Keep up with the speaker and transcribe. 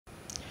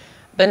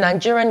The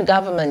Nigerian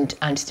government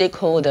and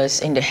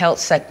stakeholders in the health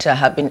sector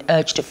have been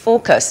urged to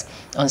focus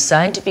on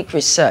scientific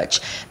research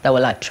that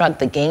will attract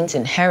the gains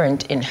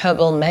inherent in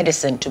herbal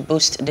medicine to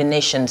boost the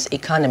nation's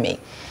economy.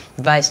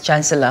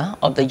 Vice-Chancellor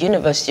of the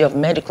University of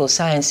Medical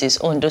Sciences,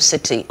 Ondo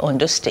City,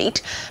 Ondo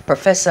State,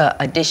 Professor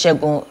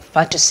Adeshegun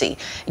Fatusi,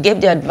 gave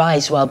the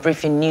advice while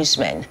briefing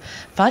newsmen.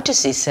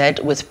 Fatusi said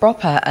with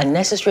proper and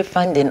necessary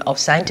funding of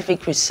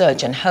scientific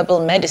research and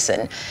herbal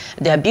medicine,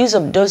 the abuse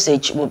of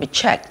dosage will be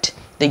checked.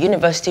 The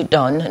university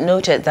don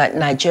noted that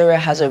Nigeria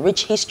has a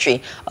rich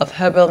history of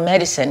herbal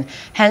medicine,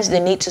 hence the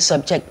need to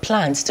subject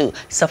plants to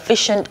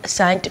sufficient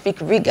scientific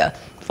rigor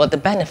for the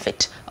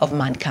benefit of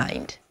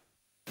mankind.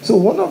 So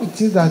one of the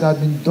things that has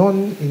been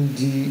done in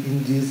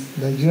this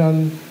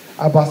Nigerian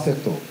herbal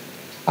sector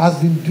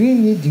has been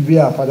doing it the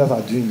way our fathers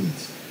are doing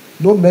it.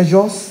 No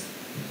measures,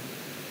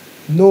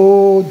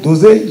 no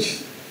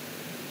dosage.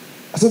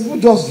 So people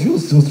just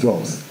use those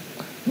drugs.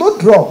 No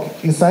drug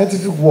in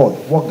scientific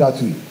world work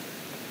that way.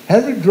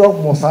 Every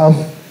drug must have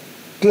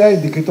clear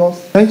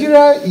indicators.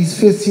 Nigeria is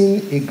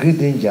facing a great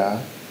danger.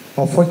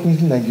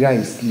 Unfortunately, Nigeria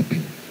is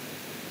sleeping.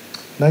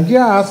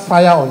 Nigeria has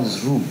fire on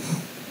its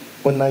roof,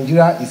 but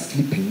Nigeria is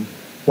sleeping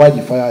while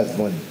the fire is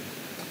burning.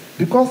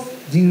 Because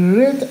the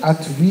rate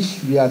at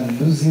which we are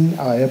losing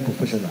our health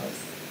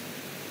professionals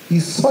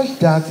is such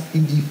that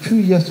in the few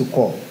years to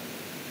come,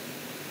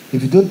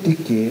 if you don't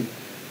take care,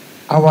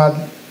 our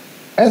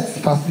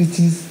health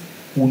facilities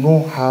will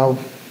not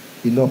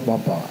have enough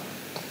manpower.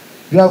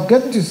 We are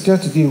getting to a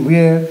stage today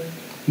where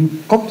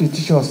you come to a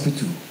teaching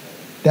hospital,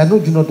 there are no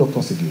junior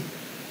doctors again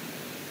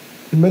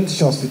in many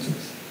teaching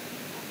hospitals.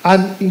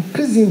 And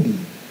increasingly,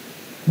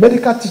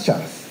 medical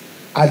teachers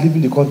are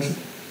leaving the country.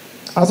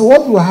 And so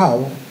what we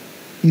have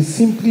is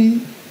simply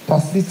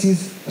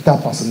facilities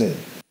without personnel.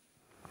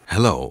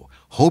 Hello,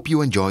 hope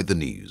you enjoyed the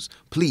news.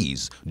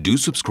 Please do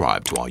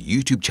subscribe to our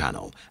YouTube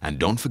channel and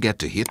don't forget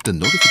to hit the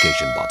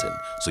notification button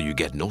so you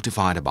get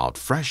notified about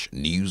fresh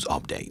news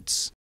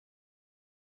updates.